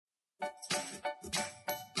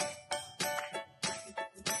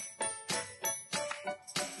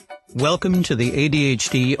Welcome to the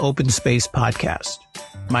ADHD Open Space Podcast.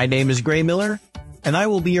 My name is Gray Miller, and I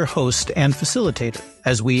will be your host and facilitator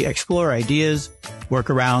as we explore ideas,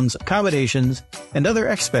 workarounds, accommodations, and other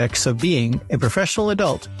aspects of being a professional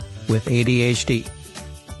adult with ADHD.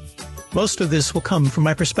 Most of this will come from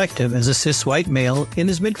my perspective as a cis white male in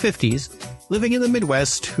his mid-50s, living in the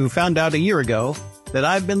Midwest, who found out a year ago that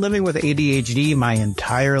I've been living with ADHD my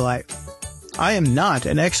entire life. I am not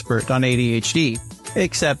an expert on ADHD,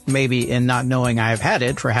 except maybe in not knowing I've had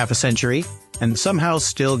it for half a century and somehow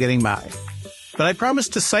still getting by. But I promise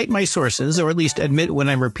to cite my sources, or at least admit when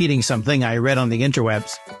I'm repeating something I read on the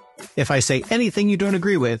interwebs. If I say anything you don't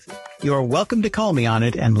agree with, you're welcome to call me on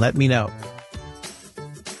it and let me know.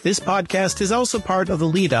 This podcast is also part of the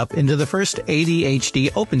lead-up into the first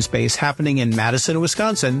ADHD Open Space happening in Madison,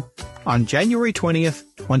 Wisconsin on January 20th,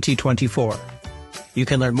 2024. You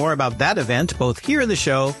can learn more about that event both here in the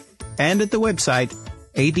show and at the website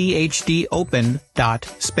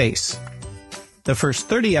adhdopen.space. The first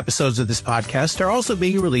 30 episodes of this podcast are also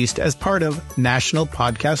being released as part of National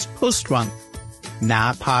Podcast Post Month,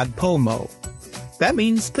 NaPodPoMo. That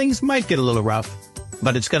means things might get a little rough,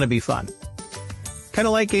 but it's going to be fun. Kind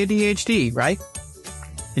of like ADHD, right?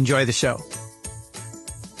 Enjoy the show.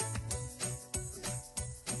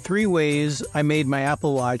 3 ways I made my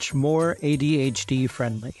Apple Watch more ADHD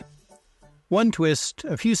friendly. One twist,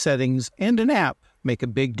 a few settings, and an app make a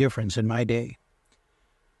big difference in my day.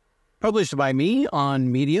 Published by me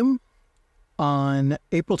on Medium on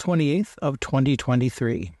April 28th of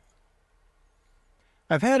 2023.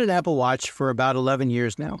 I've had an Apple Watch for about 11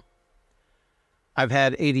 years now. I've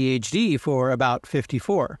had ADHD for about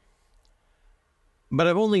 54. But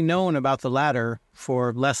I've only known about the latter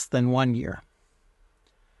for less than 1 year.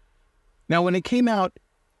 Now, when it came out,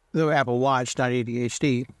 the Apple Watch, not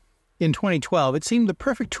ADHD, in 2012, it seemed the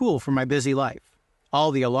perfect tool for my busy life.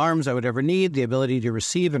 All the alarms I would ever need, the ability to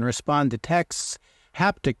receive and respond to texts,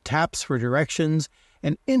 haptic taps for directions,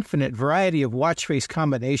 an infinite variety of watch face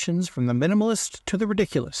combinations from the minimalist to the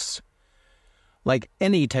ridiculous. Like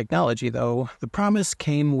any technology, though, the promise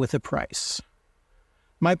came with a price.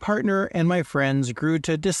 My partner and my friends grew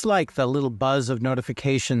to dislike the little buzz of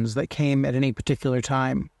notifications that came at any particular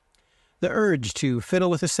time. The urge to fiddle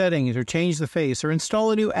with the settings or change the face or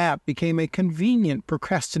install a new app became a convenient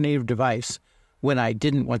procrastinative device when I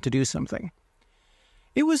didn't want to do something.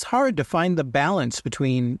 It was hard to find the balance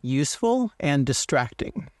between useful and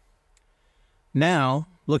distracting. Now,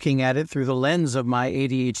 looking at it through the lens of my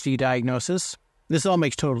ADHD diagnosis, this all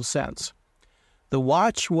makes total sense. The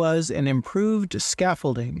watch was an improved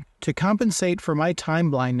scaffolding to compensate for my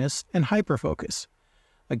time blindness and hyperfocus.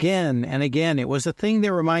 Again and again, it was a thing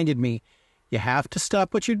that reminded me, you have to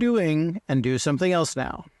stop what you're doing and do something else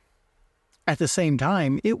now. At the same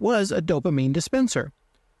time, it was a dopamine dispenser.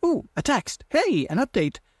 Ooh, a text. Hey, an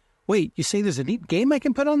update. Wait, you say there's a neat game I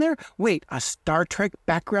can put on there? Wait, a Star Trek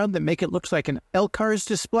background that make it look like an LCARS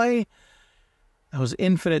display? Those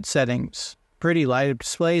infinite settings, pretty light-up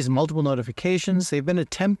displays, multiple notifications, they've been a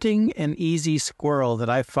tempting and easy squirrel that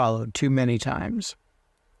I've followed too many times.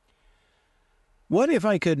 What if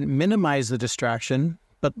I could minimize the distraction,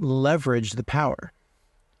 but leverage the power?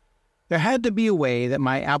 There had to be a way that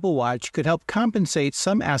my Apple Watch could help compensate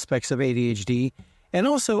some aspects of ADHD and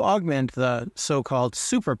also augment the so-called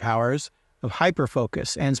superpowers of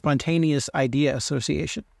hyperfocus and spontaneous idea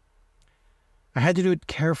association. I had to do it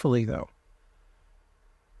carefully, though.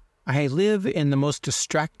 I live in the most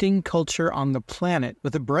distracting culture on the planet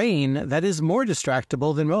with a brain that is more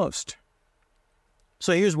distractible than most.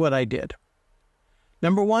 So here's what I did.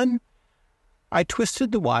 Number 1, I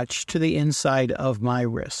twisted the watch to the inside of my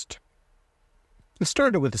wrist. It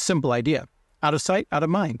started with a simple idea. Out of sight, out of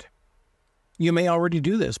mind. You may already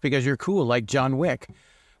do this because you're cool like John Wick.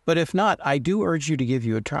 But if not, I do urge you to give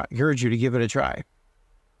it a try.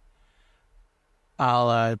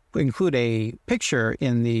 I'll include a picture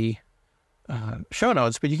in the show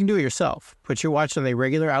notes, but you can do it yourself. Put your watch on the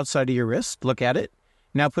regular outside of your wrist. Look at it.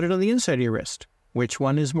 Now put it on the inside of your wrist. Which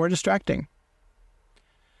one is more distracting?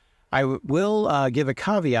 I will give a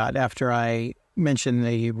caveat after I mention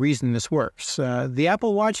the reason this works. The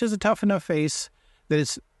Apple Watch has a tough enough face that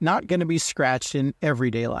it's not going to be scratched in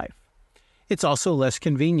everyday life. It's also less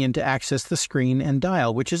convenient to access the screen and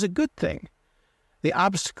dial, which is a good thing. The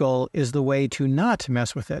obstacle is the way to not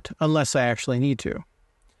mess with it, unless I actually need to.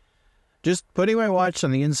 Just putting my watch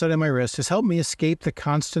on the inside of my wrist has helped me escape the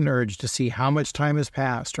constant urge to see how much time has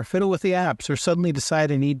passed, or fiddle with the apps, or suddenly decide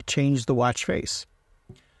I need to change the watch face.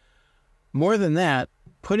 More than that,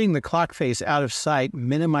 putting the clock face out of sight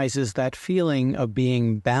minimizes that feeling of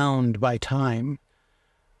being bound by time.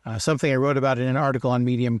 Something I wrote about in an article on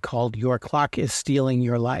Medium called "Your Clock is Stealing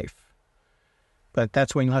Your Life." But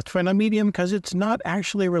that's when you'll have to find on Medium because it's not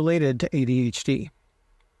actually related to ADHD.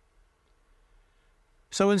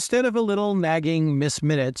 So instead of a little nagging missed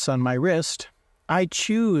minutes on my wrist, I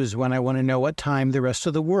choose when I want to know what time the rest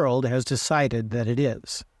of the world has decided that it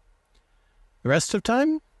is. The rest of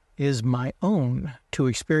time is my own to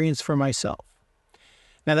experience for myself.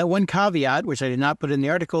 Now, that one caveat, which I did not put in the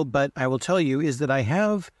article, but I will tell you, is that I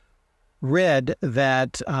have read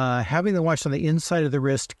that having the watch on the inside of the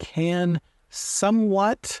wrist can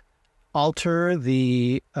somewhat alter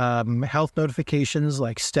the health notifications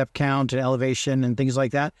like step count and elevation and things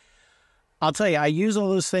like that. I'll tell you, I use all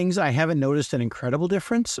those things. I haven't noticed an incredible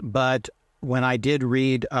difference, but when I did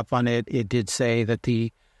read up on it, it did say that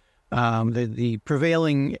the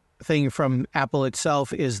prevailing thing from Apple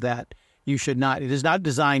itself is that it is not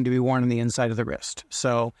designed to be worn on the inside of the wrist.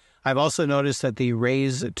 So I've also noticed that the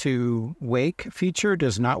raise to wake feature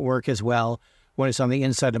does not work as well when it's on the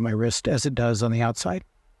inside of my wrist as it does on the outside.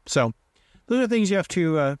 So those are things you have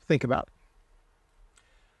to think about.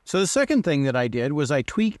 So the second thing that I did was I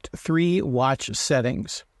tweaked 3 watch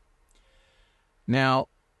settings. Now,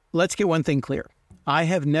 let's get one thing clear. I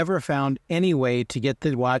have never found any way to get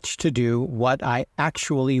the watch to do what I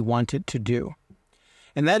actually want it to do.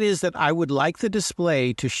 And that is that I would like the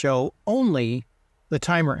display to show only the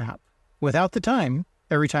timer app without the time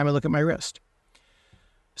every time I look at my wrist.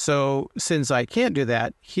 So since I can't do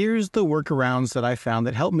that, here's the workarounds that I found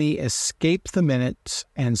that help me escape the minutes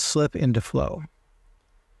and slip into flow.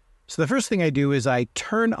 So the first thing I do is I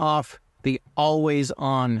turn off the always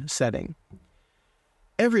on setting.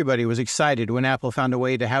 Everybody was excited when Apple found a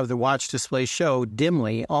way to have the watch display show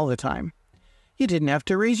dimly all the time. You didn't have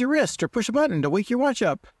to raise your wrist or push a button to wake your watch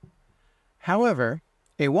up. However,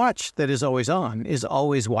 a watch that is always on is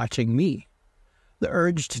always watching me. The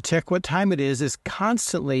urge to check what time it is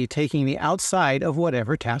constantly taking me outside of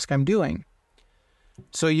whatever task I'm doing.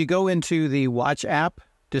 So you go into the watch app,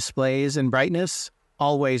 displays and brightness,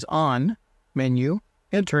 always on menu,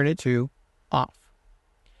 and turn it to off.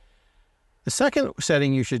 The second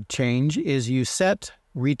setting you should change is you set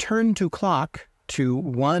return to clock to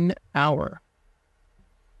 1 hour.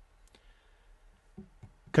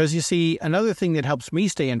 Because you see, another thing that helps me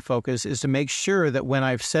stay in focus is to make sure that when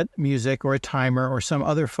I've set music or a timer or some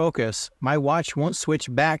other focus, my watch won't switch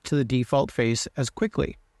back to the default face as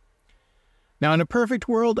quickly. Now, in a perfect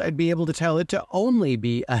world, I'd be able to tell it to only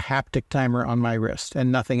be a haptic timer on my wrist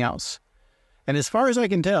and nothing else. And as far as I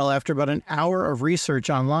can tell, after about an hour of research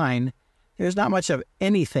online, there's not much of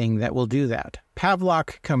anything that will do that.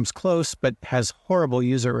 Pavlok comes close, but has horrible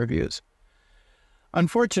user reviews.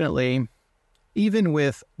 Unfortunately, even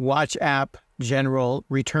with Watch App General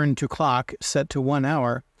Return to Clock set to 1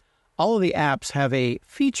 hour, all of the apps have a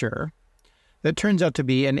feature that turns out to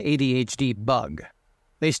be an ADHD bug.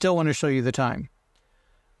 They still want to show you the time.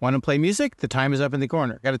 Want to play music? The time is up in the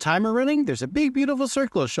corner. Got a timer running? There's a big, beautiful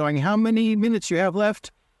circle showing how many minutes you have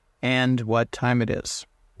left and what time it is.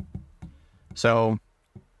 So,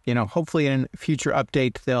 hopefully in a future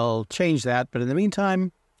update, they'll change that. But in the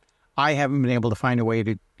meantime, I haven't been able to find a way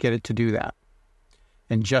to get it to do that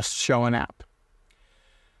and just show an app.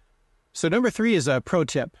 So number 3 is a pro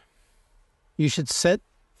tip. You should set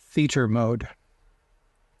theater mode.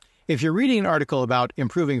 If you're reading an article about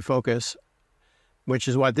improving focus, which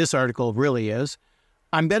is what this article really is,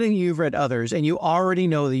 I'm betting you've read others and you already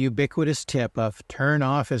know the ubiquitous tip of turn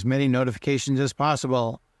off as many notifications as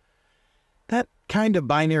possible. That kind of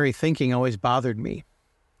binary thinking always bothered me.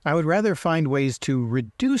 I would rather find ways to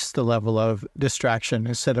reduce the level of distraction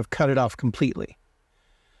instead of cut it off completely.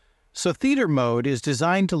 So theater mode is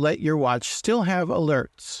designed to let your watch still have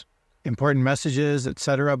alerts, important messages,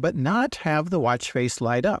 etc., but not have the watch face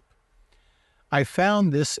light up. I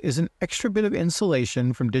found this is an extra bit of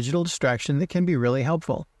insulation from digital distraction that can be really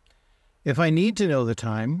helpful. If I need to know the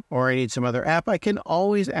time or I need some other app, I can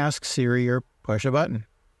always ask Siri or push a button.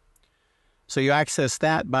 So you access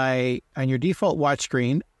that on your default watch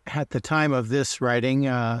screen at the time of this writing.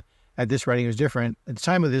 It was different. At the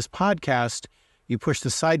time of this podcast, you push the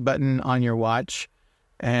side button on your watch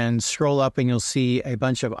and scroll up and you'll see a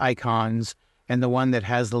bunch of icons. And the one that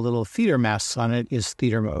has the little theater masks on it is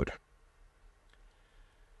theater mode.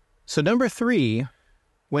 So number 3,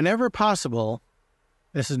 whenever possible,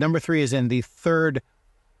 number 3 is in the third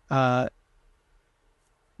way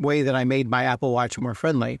that I made my Apple Watch more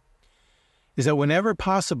friendly, is that whenever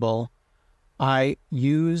possible, I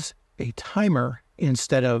use a timer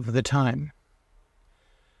instead of the time.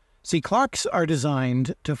 See, clocks are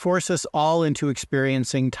designed to force us all into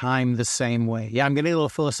experiencing time the same way. Yeah, I'm getting a little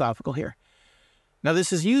philosophical here. Now,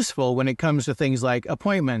 this is useful when it comes to things like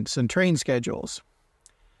appointments and train schedules.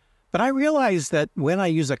 But I realize that when I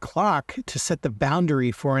use a clock to set the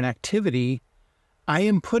boundary for an activity, I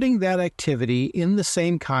am putting that activity in the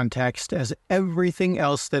same context as everything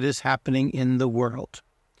else that is happening in the world.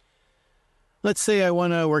 Let's say I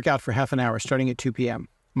want to work out for half an hour starting at 2 p.m.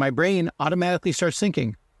 My brain automatically starts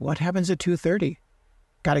thinking, what happens at 2:30?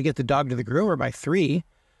 Got to get the dog to the groomer by 3.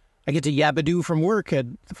 I get to yabadoo from work at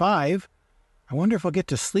 5. I wonder if I'll get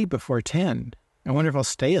to sleep before 10. I wonder if I'll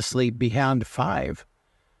stay asleep beyond 5.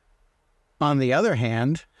 On the other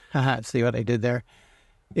hand, see what I did there?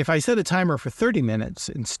 If I set a timer for 30 minutes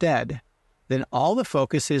instead, then all the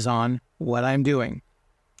focus is on what I'm doing.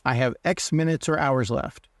 I have X minutes or hours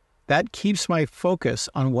left. That keeps my focus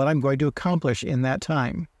on what I'm going to accomplish in that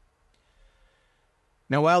time.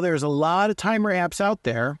 Now, while there's a lot of timer apps out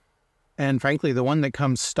there, and frankly, the one that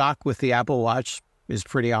comes stock with the Apple Watch is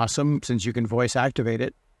pretty awesome since you can voice activate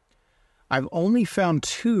it, I've only found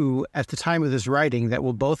 2 at the time of this writing that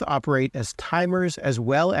will both operate as timers as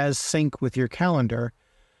well as sync with your calendar,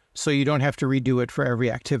 so you don't have to redo it for every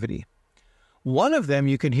activity. One of them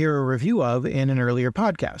you can hear a review of in an earlier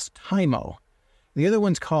podcast, Timo. The other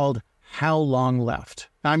one's called How Long Left.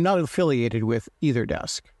 I'm not affiliated with either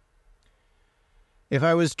desk. If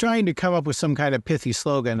I was trying to come up with some kind of pithy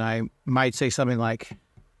slogan, I might say something like,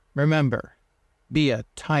 remember, be a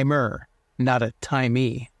timer, not a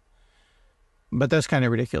timee. But that's kind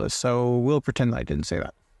of ridiculous, so we'll pretend I didn't say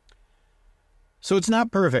that. So it's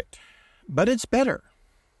not perfect, but it's better.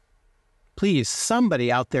 Please, somebody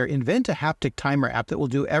out there, invent a haptic timer app that will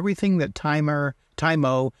do everything that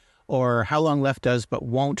Timo, or How Long Left does, but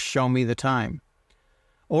won't show me the time.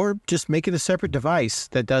 Or just make it a separate device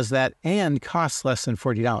that does that and costs less than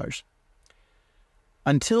 $40.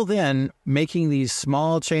 Until then, making these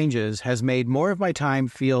small changes has made more of my time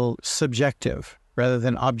feel subjective rather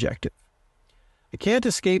than objective. I can't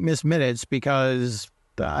escape missed minutes because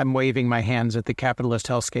I'm waving my hands at the capitalist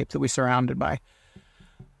hellscape that we're surrounded by.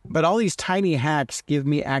 But all these tiny hacks give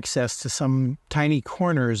me access to some tiny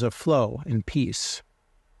corners of flow and peace.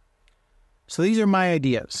 So these are my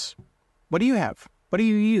ideas. What do you have? What do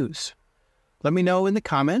you use? Let me know in the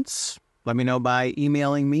comments. Let me know by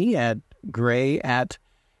emailing me at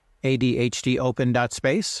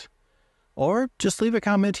gray@adhdopen.space. Or just leave a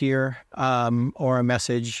comment here, or a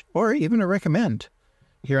message, or even a recommend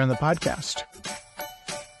here on the podcast.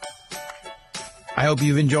 I hope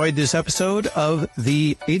you've enjoyed this episode of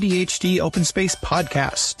the ADHD Open Space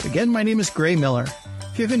podcast. Again, my name is Gray Miller.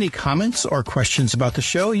 If you have any comments or questions about the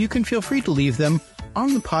show, you can feel free to leave them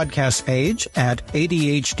on the podcast page at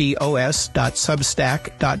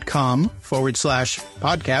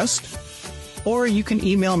adhdsubstack.com/podcast, or you can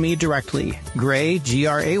email me directly, Gray,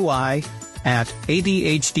 Gray,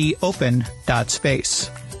 @adhdopen.space.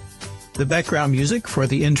 The background music for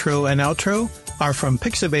the intro and outro are from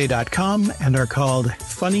pixabay.com and are called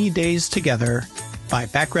Funny Days Together by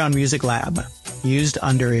Background Music Lab, used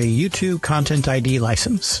under a YouTube Content ID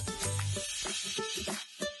license.